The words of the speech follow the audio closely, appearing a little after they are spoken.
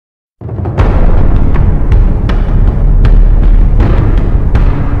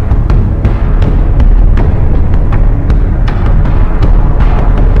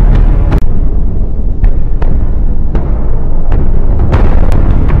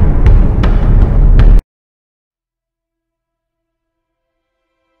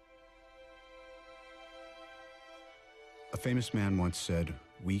famous man once said,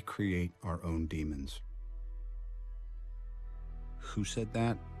 "We create our own demons." Who said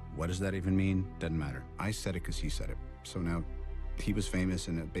that? What does that even mean? Doesn't matter. I said it because he said it. So now he was famous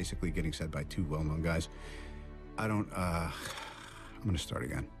and basically getting said by two well-known guys. I'm gonna start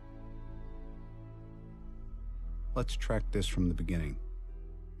again. Let's track this from the beginning.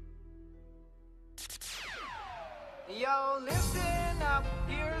 Yo, listen up,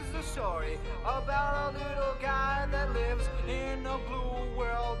 here's the story about a little guy that lives in a blue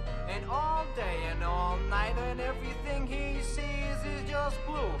world. And all day and all night and everything he sees is just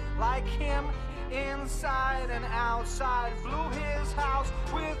blue. Like him, inside and outside. Blue his house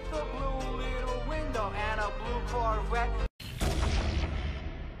with a blue little window and a blue Corvette.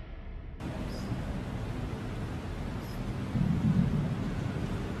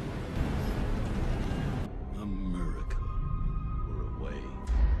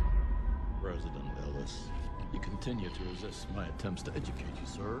 You continue to resist my attempts to educate you,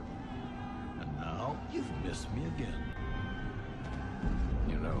 sir. And now you've missed me again.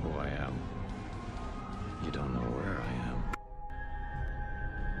 You know who I am. You don't know where I am.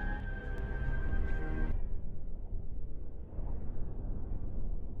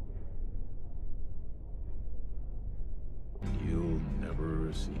 You'll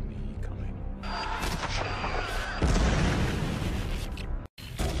never see me coming.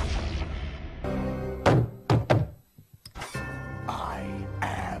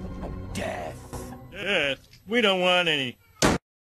 We don't want any